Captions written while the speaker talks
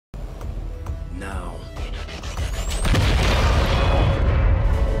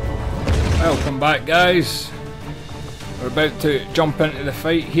back, guys. We're about to jump into the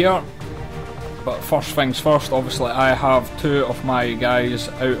fight here, but first things first, obviously I have two of my guys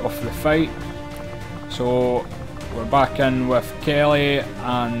out of the fight, so we're back in with Kelly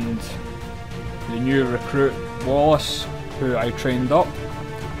and the new recruit Wallace, who I trained up.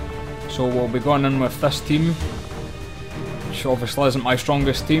 So we'll be going in with this team, which obviously isn't my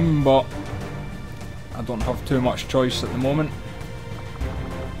strongest team, but I don't have too much choice at the moment.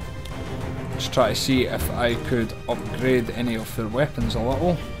 Just try to see if I could upgrade any of their weapons a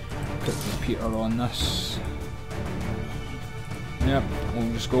little. Put the repeater on this. Yep,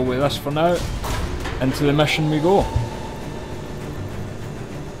 we'll just go with this for now. Into the mission we go.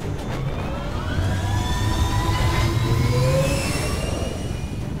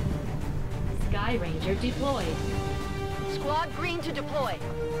 Sky Ranger deployed. Squad green to deploy.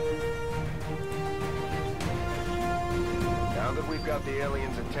 Now that we've got the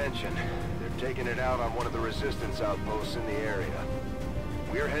aliens' attention, they're taking it out on one of the resistance outposts in the area.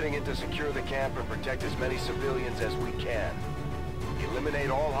 We're heading in to secure the camp and protect as many civilians as we can. Eliminate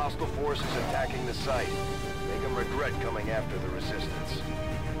all hostile forces attacking the site. Make them regret coming after the resistance.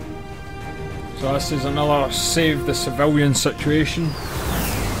 So this is another save the civilian situation.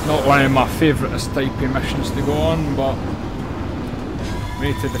 Not one of my favouriteest type of missions to go on, but we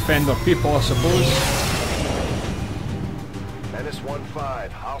need to defend our people, I suppose. Menace 1-5,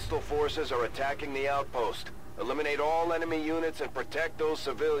 hostile forces are attacking the outpost. Eliminate all enemy units and protect those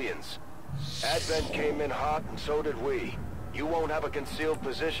civilians. Advent came in hot and so did we. You won't have a concealed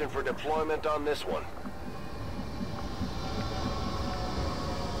position for deployment on this one.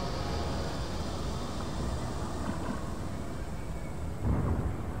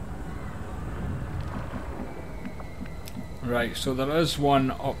 Right, so there is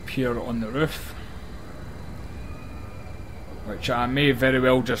one up here on the roof, which I may very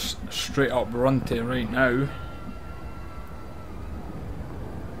well just straight up run to right now.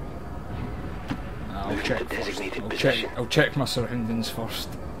 I'll check my surroundings first.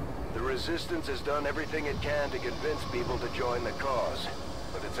 The resistance has done everything it can to convince people to join the cause.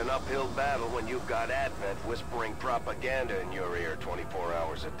 But it's an uphill battle when you've got Advent whispering propaganda in your ear 24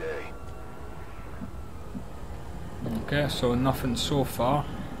 hours a day. Okay, so nothing so far.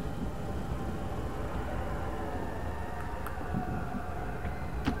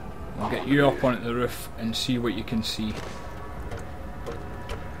 I'll get you up onto the roof and see what you can see.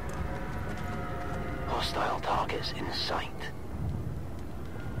 Hostile targets in sight.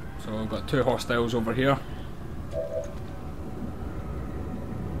 So I've got two hostiles over here,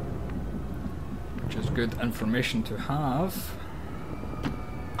 which is good information to have.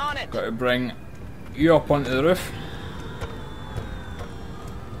 On it. Got to bring you up onto the roof.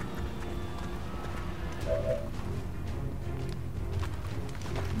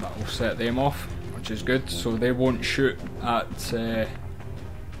 That'll set them off, which is good, so they won't shoot at the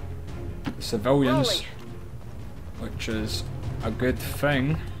civilians, which is a good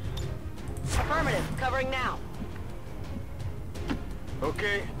thing. Affirmative. Covering now.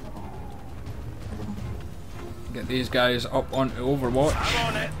 Okay. Get these guys up onto Overwatch. I'm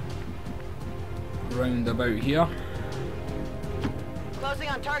on it. Round about here. Closing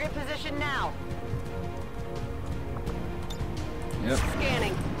on target position now. Yep.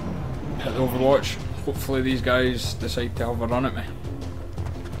 Scanning. Hit Overwatch. Hopefully these guys decide to have a run at me.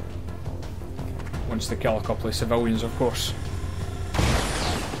 Once they kill a couple of civilians, of course.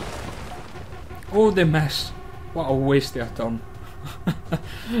 Oh, they miss. What a waste of a turn.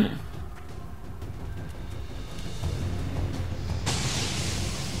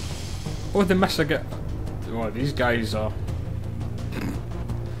 Oh, they miss again. Oh, these guys are...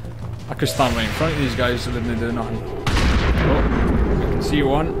 I could stand right in front of these guys, they wouldn't do nothing. Oh, I can see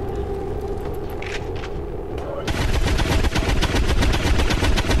one.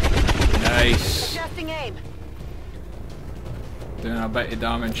 Nice. Adjusting aim. Doing a bit of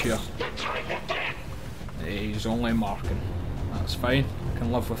damage here. He's only marking. That's fine.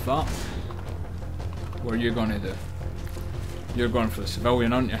 Can live with that. What are you going to do? You're going for the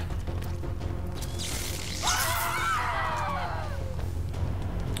civilian, aren't you?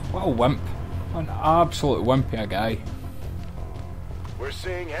 What a wimp. What an absolute wimpy guy. We're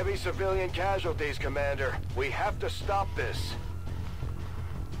seeing heavy civilian casualties, Commander. We have to stop this.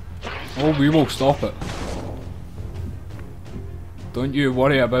 Oh, we will stop it. Don't you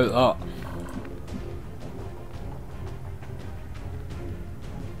worry about that.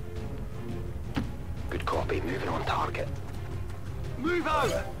 Good copy. Moving on target. Move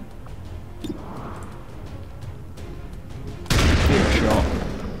out! Take a shot.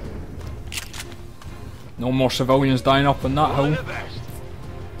 No more civilians dying up on that hill.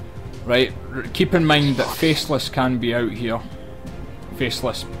 Right, keep in mind that Faceless can be out here.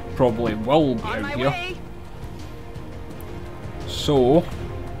 Faceless probably will be On out my here. way. So,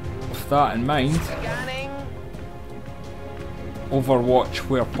 with that in mind, Scanning. Overwatch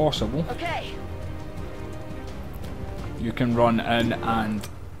where possible. Okay. You can run in and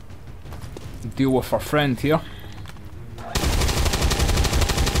deal with our friend here.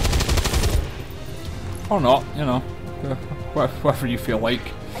 Or not, you know, whatever you feel like.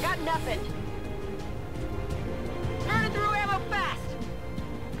 I got nothing. Burning through ammo fast.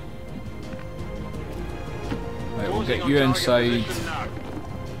 Right, we'll get you inside.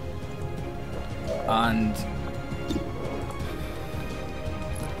 And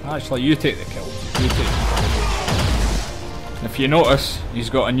actually, you take the kill. You take the kill. If you notice, he's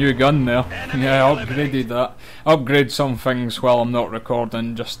got a new gun there. Yeah, I upgraded that. Upgrade some things while I'm not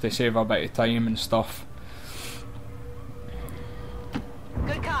recording, just to save a bit of time and stuff.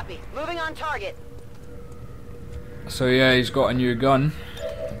 Good copy. Moving on target. So yeah, he's got a new gun,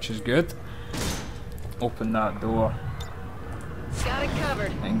 which is good. Open that door Got it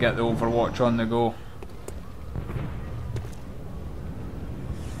covered. and get the Overwatch on the go.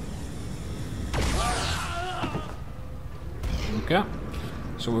 Okay,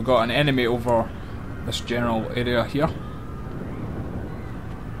 so we've got an enemy over this general area here.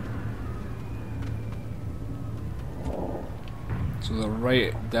 So they're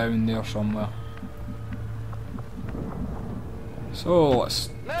right down there somewhere. So let's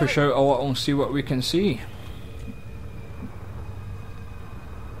push out a little and see what we can see.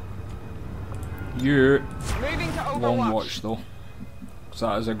 You Moving to long Overwatch. watch though, because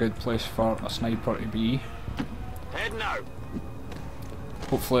that is a good place for a sniper to be. Heading out.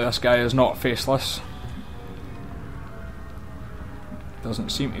 Hopefully this guy is not faceless. Doesn't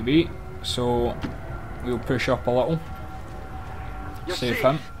seem to be, so we'll push up a little. You're Save safe.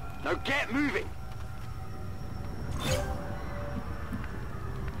 him. Now get moving.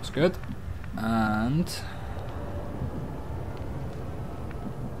 That's good. And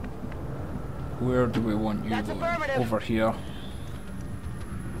where do we want you That's going? affirmative. Over here.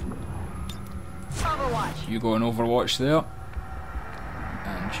 Overwatch. You go in Overwatch there.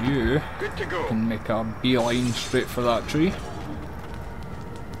 And you Good to go. can make a beeline straight for that tree.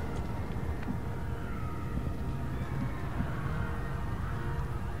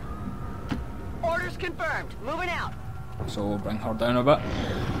 Orders confirmed. Moving out. So we'll bring her down a bit.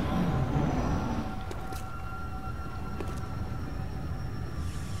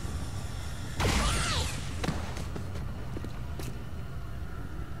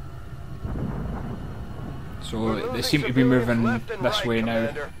 So they seem to be moving this way now.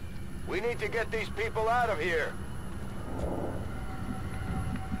 We need to get these people out of here.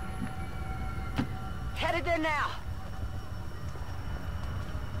 Headed there now.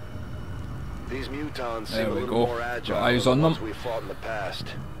 These mutons There seem a we little go. more agile Got eyes than on the ones them. we fought in the past.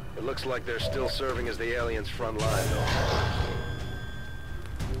 It looks like they're still serving as the aliens' front line, though.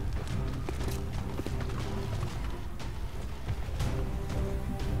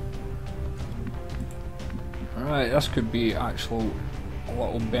 Alright, this could be actually a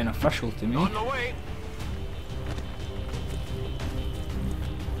little beneficial to me. On the way.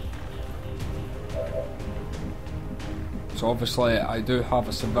 So obviously I do have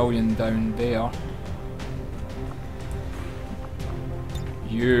a civilian down there.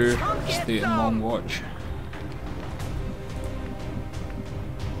 You stay in long watch.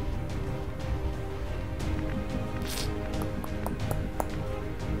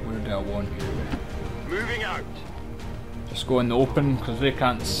 Where do I want you? Moving out. Just go in the open because they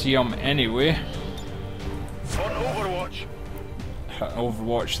can't see him anyway. On Overwatch. Hit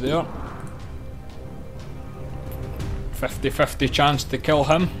Overwatch there. 50-50 chance to kill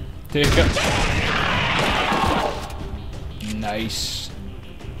him. Take it. Nice.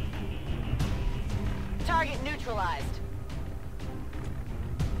 Target neutralized.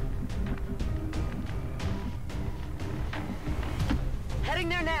 Heading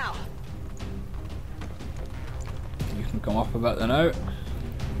there now. You can come up a bit then out.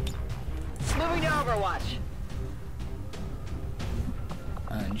 Moving to Overwatch.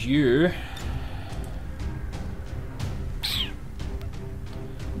 And you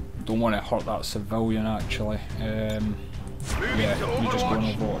don't want to hurt that civilian actually. Yeah, you just go on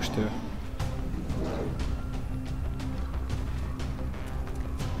Overwatch too.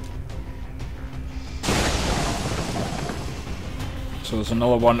 So there's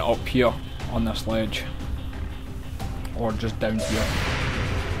another one up here on this ledge. Or just down here.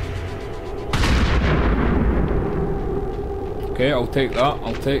 Okay, I'll take that,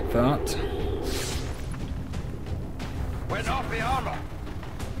 I'll take that. Went off the armor.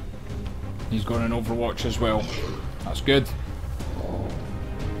 He's got an Overwatch as well. That's good.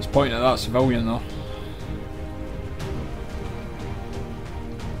 He's pointing at that civilian though.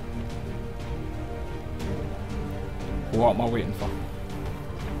 What am I waiting for?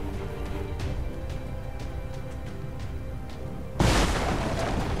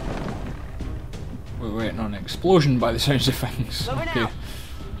 We're waiting on an explosion by the sounds of things. Okay.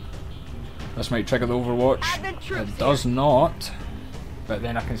 This might trigger the Overwatch. It does not. But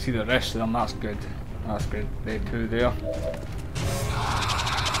then I can see the rest of them. That's good. That's good. They two there.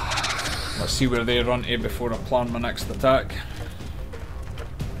 Let's see where they run to before I plan my next attack.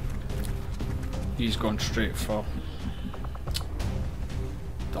 He's gone straight for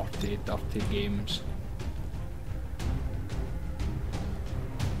dirty, dirty games.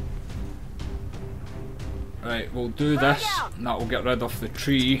 Right, we'll do this, and that will get rid of the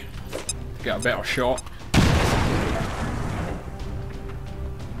tree to get a better shot.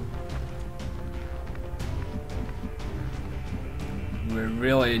 We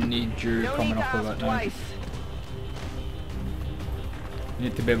really need you coming up with it now. You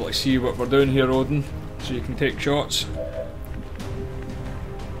need to be able to see what we're doing here, Odin, so you can take shots.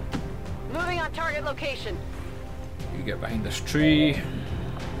 Moving on target location. You get behind this tree.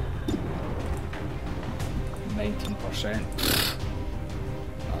 19%.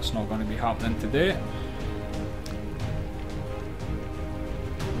 That's not going to be happening today.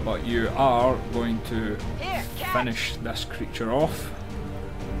 But you are going to finish this creature off.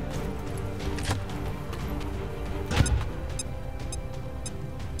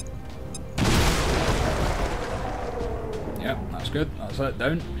 Yep, that's good. That's it,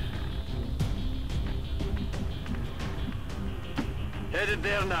 down. Headed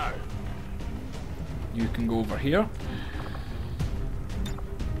there now. You can go over here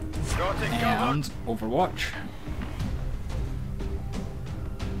and Overwatch.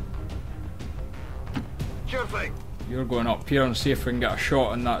 Sure thing. You're going up here and see if we can get a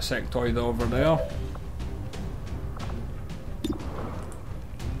shot on that sectoid over there.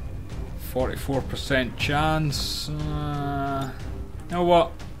 44% chance. You know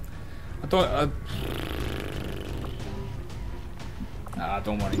what? I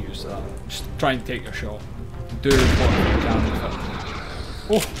don't want to use that. Just try and take your shot. Do what you can with it.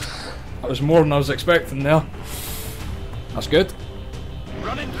 Oh, that was more than I was expecting there. That's good.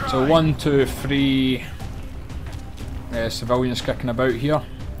 So 1, 2, 3 civilians kicking about here.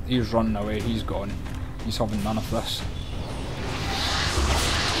 He's running away. He's gone. He's having none of this.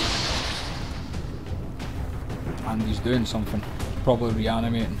 And he's doing something. Probably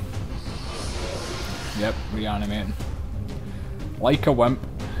reanimating. Yep, reanimating. Like a wimp.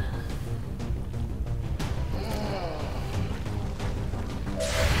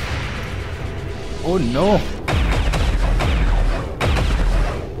 Oh no!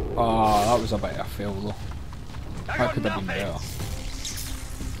 Ah, that was a bit of a fail though. That could have been better.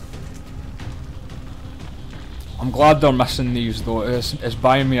 I'm glad they're missing these though. It's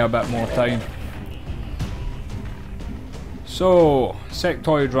buying me a bit more time. So,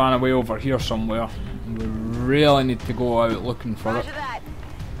 sectoid ran away over here somewhere. We really need to go out looking for it.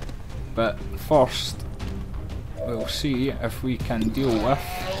 But first, we'll see if we can deal with...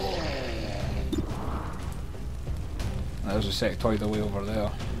 There's a sectoid away over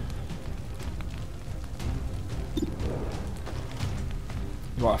there.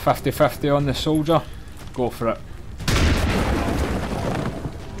 You want a 50-50 on the soldier? Go for it.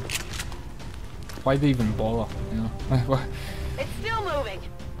 Why'd they even bother? You know? It's still moving.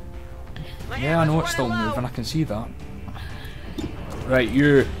 Yeah, I know it's still moving, I can see that. Right,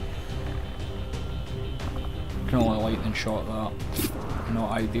 you can only lightning shot that.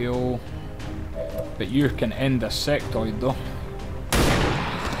 Not ideal. But you can end this sectoid though.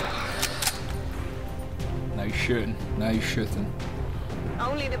 Nice shooting, nice shooting.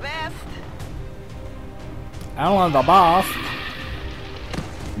 Only the best. Only the best.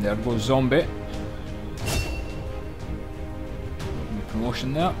 There goes zombie.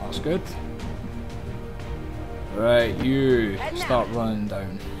 Promotion there, that's good. Right, you start running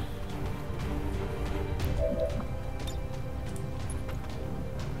down.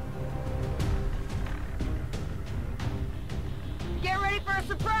 Get ready for a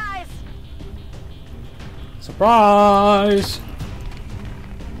surprise! Surprise!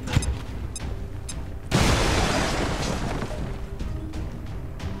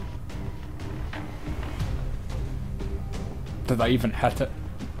 Did I even hit it?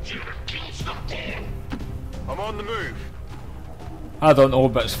 I'm on the move. I don't know,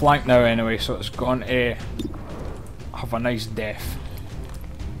 but it's flanked now anyway, so it's going to have a nice death.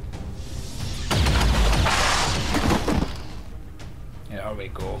 There we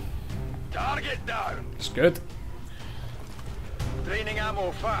go. Target down. It's good. Draining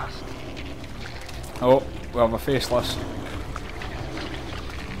ammo fast. Oh, we have a faceless.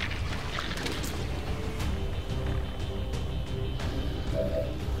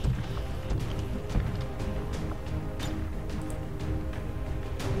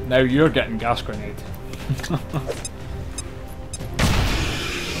 Now you're getting gas grenade.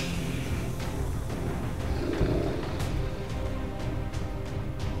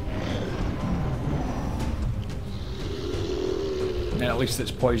 Yeah, at least it's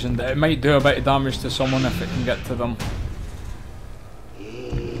poisoned. It might do a bit of damage to someone if it can get to them.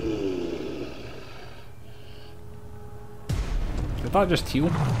 Did that just heal?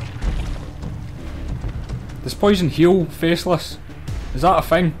 Does poison heal faceless? Is that a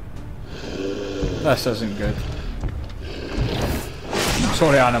thing? This isn't good. I'm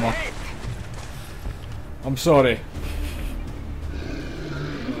sorry, Anima. I'm sorry.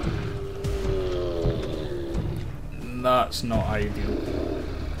 That's not ideal.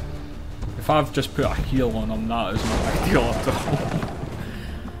 If I've just put a heal on him, that is not ideal at all.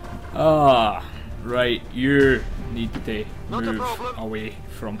 Ah, right, you need to move away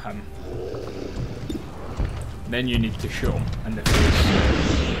from him. Then you need to shoot him in the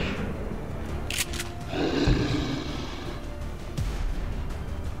face.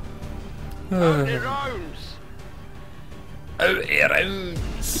 Out of rounds. Out of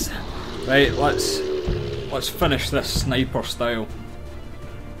rounds. Right, let's finish this sniper style.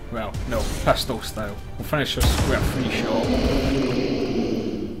 Well, no, pistol style. We'll finish this with a free shot.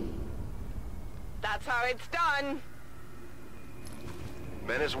 That's how it's done.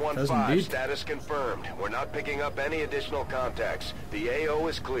 Menace Does 1-5, indeed. status confirmed. We're not picking up any additional contacts. The AO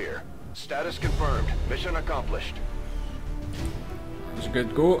is clear. Status confirmed. Mission accomplished. That was a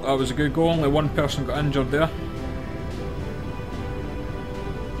good go. That was a good go. Only one person got injured there.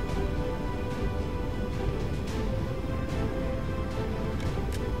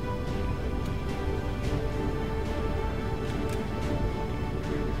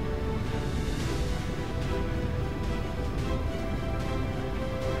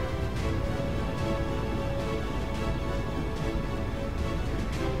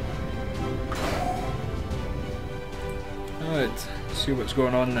 Right, see what's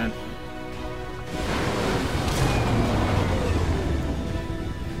going on then.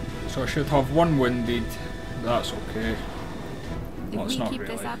 So I should have one wounded. That's okay. Well, it's If we not keep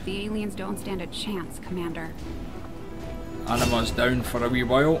really. this up, the aliens don't stand a chance, Commander. Anima's down for a wee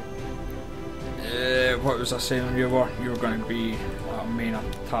while. What was I saying? You were going to be a main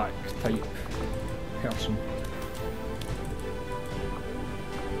attack type person.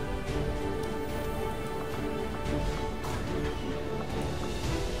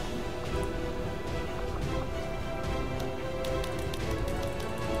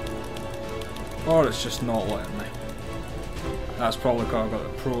 Or it's just not letting me. That's probably because I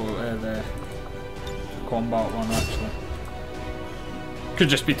got the combat one actually. Could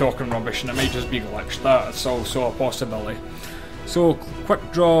just be talking rubbish and it might just be glitched. That's also a possibility. So,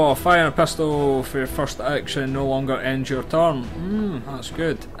 quick draw, fire a pistol for your first action, no longer ends your turn. That's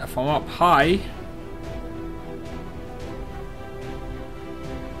good. If I'm up high,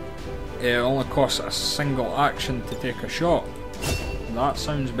 it only costs a single action to take a shot. That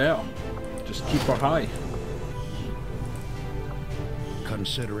sounds better. Just keep her high.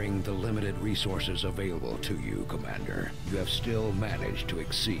 Considering the limited resources available to you, Commander, you have still managed to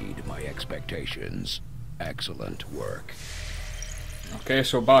exceed my expectations. Excellent work. Okay,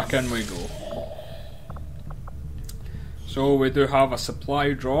 so back in we go. So we do have a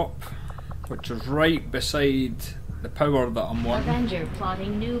supply drop, which is right beside the power that I'm wanting. Avenger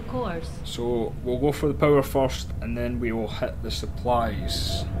plotting new course. So we'll go for the power first, and then we will hit the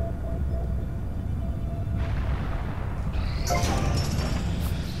supplies.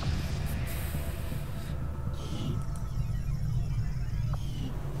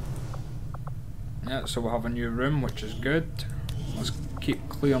 Yeah, so we'll have a new room, which is good. Let's keep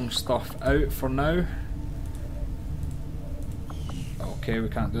clearing stuff out for now. Okay, we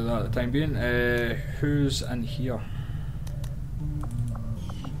can't do that at the time being. Who's in here?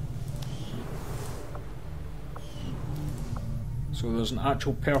 So there's an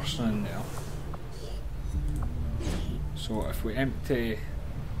actual person in there. So if we empty,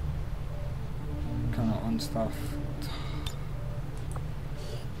 cannot unstuff.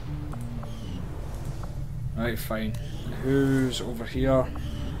 Right, fine. Who's over here?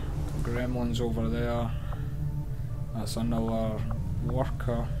 Gremlin's over there. That's another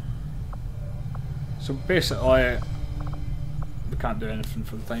worker. So basically, we can't do anything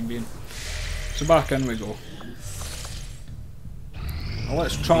for the time being. So back in we go. Well,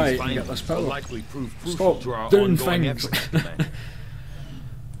 let's try These and get this findings will power. likely prove crucial Stop to our doing ongoing things. efforts, Commander.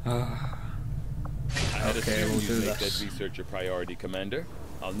 I had Okay, assumed we'll you'd do make this. that research a priority, Commander.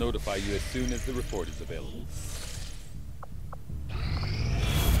 I'll notify you as soon as the report is available.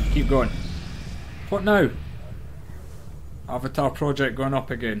 Keep going. What now? Avatar project going up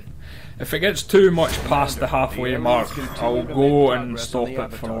again. If it gets too much past the halfway mark, I'll go and stop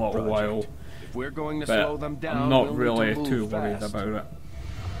it for a little while. If we're going to But slow them down, I'm not we'll really need to move too worried fast. about it.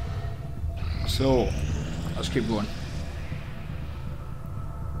 So, let's keep going.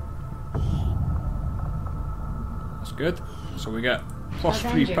 That's good. So we get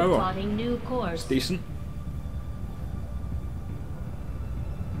 +3 Avenger power. plotting new course. Decent.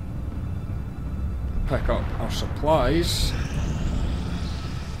 Pick up our supplies.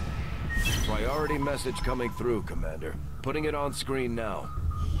 Priority message coming through, Commander. Putting it on screen now.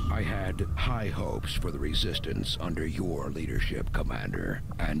 I had high hopes for the Resistance under your leadership, Commander,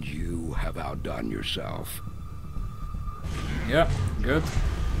 and you have outdone yourself. Yeah, good.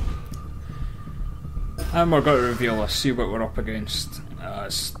 And we're going to reveal this, see what we're up against.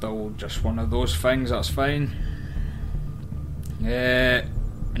 It's still just one of those things, that's fine. A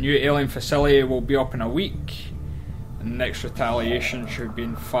new alien facility will be up in a week. And the next retaliation should be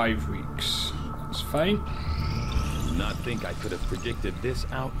in 5 weeks. That's fine. Do not think I could have predicted this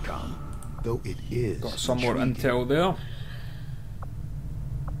outcome, though it is Got some more intriguing. intel there.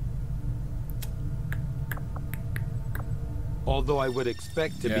 Although I would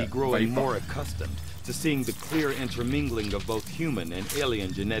expect to Yeah, be growing Viper. more accustomed to seeing the clear intermingling of both human and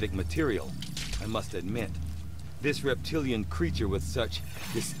alien genetic material, I must admit, this reptilian creature with such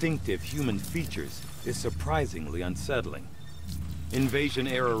distinctive human features is surprisingly unsettling.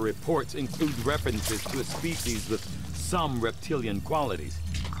 Invasion-era reports include references to a species with some reptilian qualities,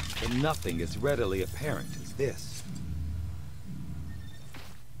 but nothing as readily apparent as this.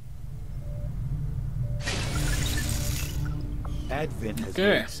 Advent has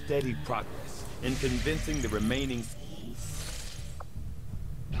made steady progress in convincing the remaining...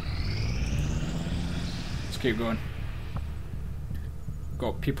 Let's keep going.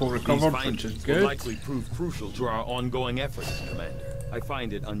 Got people These recovered, which findings is will good. likely prove crucial to our ongoing efforts, Commander. I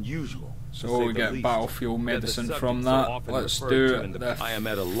find it unusual. to So say we the get least, battlefield that the medicine from subject so that. often Let's referred do to in the I am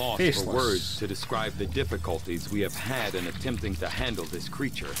at a loss faceless. for words to describe the difficulties we have had in attempting to handle this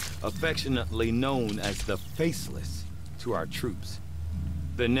creature, affectionately known as the Faceless, to our troops.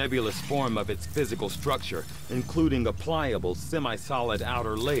 The nebulous form of its physical structure, including a pliable, semi-solid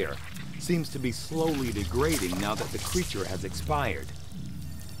outer layer, seems to be slowly degrading now that the creature has expired.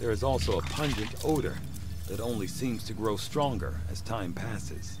 There is also a pungent odor that only seems to grow stronger as time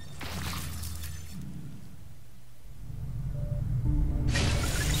passes.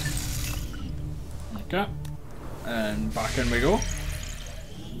 Okay. And back in we go.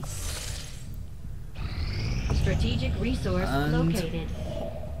 Strategic resource And- located.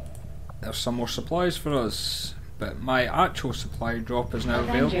 There's some more supplies for us. But my actual supply drop is now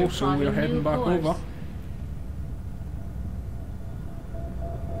Avenger available, so we're plotting heading new back course. over.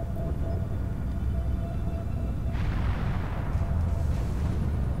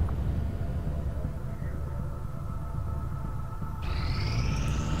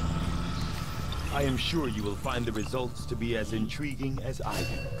 I am sure you will find the results to be as intriguing as I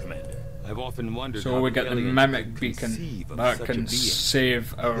do, Commander. I've often wondered So how we get the aliens mimic could beacon. conceive of That such a can being.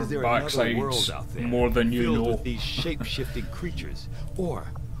 save our Is there another world backsides out there more than you filled know. with these shape-shifting creatures, or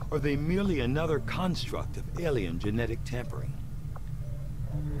are they merely another construct of alien genetic tampering?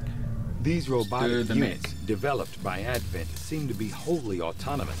 These do robotic the units make. developed by Advent seem to be wholly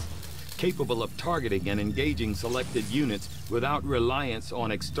autonomous, capable of targeting and engaging selected units without reliance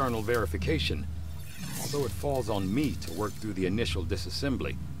on external verification. Although it falls on me to work through the initial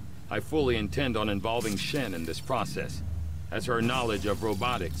disassembly, I fully intend on involving Shen in this process, as her knowledge of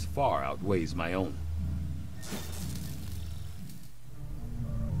robotics far outweighs my own.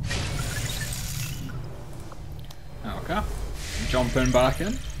 Okay. Jumping back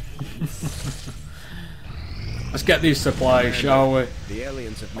in. Let's get these supplies, shall we? The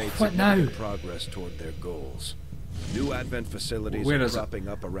aliens have made What significant now? progress toward their goals. New Advent facilities Where are is it? cropping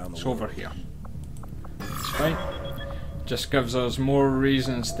up around the It's world. over here. It's fine. Just gives us more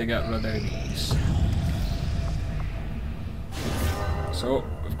reasons to get rid of these. So,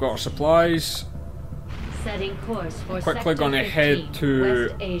 we've got our supplies. Setting course for Quickly Sector gonna 15, head to-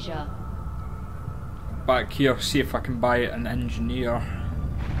 West Asia. Back here, see if I can buy an engineer.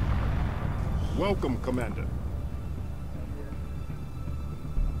 Welcome, Commander.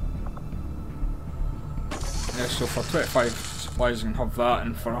 Yeah, so for 25 supplies we can have that,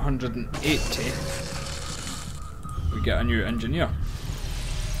 and for 180 we get a new engineer.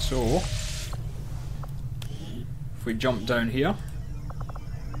 So, if we jump down here,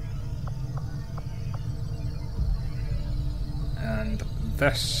 and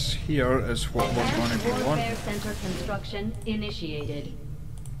this here is what we're going to be on. Warfare Center construction initiated.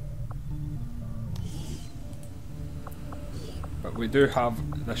 But we do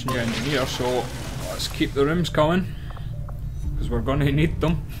have this new engineer, so let's keep the rooms coming, because we're going to need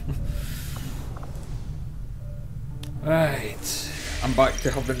them. Right, I'm back to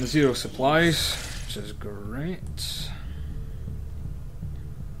having 0 supplies, which is great.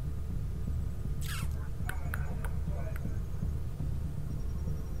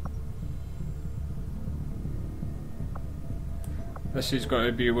 This is going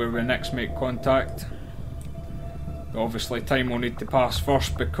to be where we next make contact. Obviously time will need to pass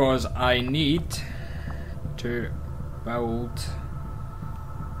first because I need to build...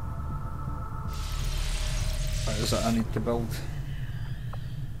 What is it I need to build?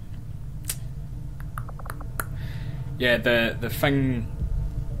 Yeah, the thing,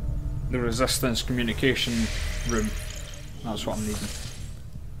 the resistance communication room. That's what I'm needing.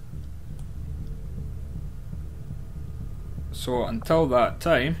 So until that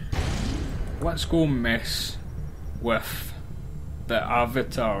time, let's go mess with the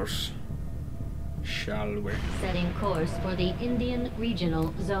avatars, shall we? Setting course for the Indian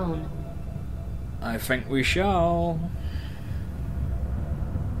Regional Zone. I think we shall.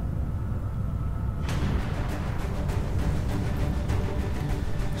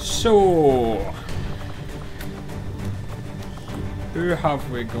 So, who have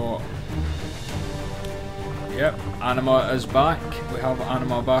we got? Yep, Anima is back. We have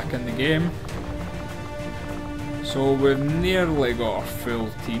Anima back in the game. So we've nearly got a full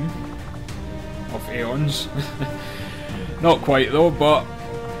team of Aeons. Not quite though, but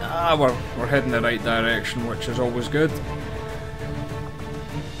we're heading the right direction, which is always good.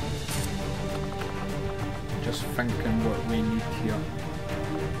 Just thinking what we need here.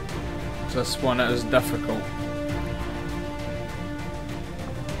 This one is difficult.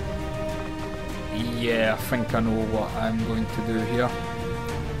 Yeah, I think I know what I'm going to do here.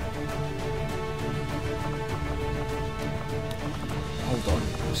 Hold on,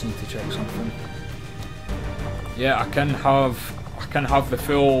 I just need to check something. Yeah, I can have the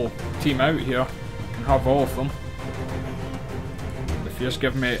full team out here. I can have all of them. If you just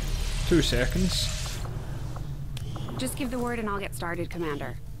give me 2 seconds. Just give the word and I'll get started,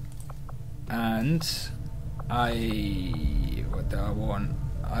 Commander. And what do I want?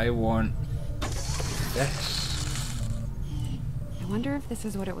 I want this. I wonder if this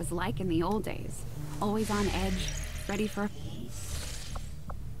is what it was like in the old days. Always on edge, ready for...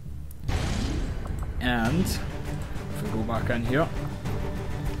 And if we go back in here,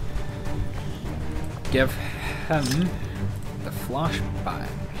 give him the flashbang.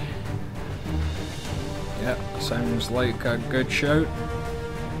 Yep, sounds like a good shout.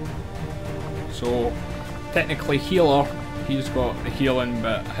 So, technically healer, he's got the healing,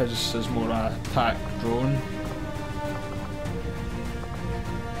 but his is more an attack drone.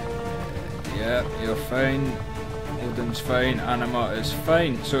 Yeah, you're fine. Odin's fine. Anima is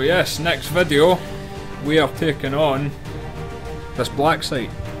fine. So yes, next video, we are taking on this black site.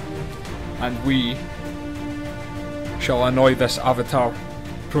 And we shall annoy this avatar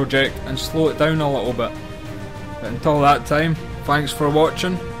project and slow it down a little bit. But until that time, thanks for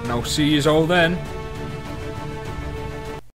watching, and I'll see yous all then.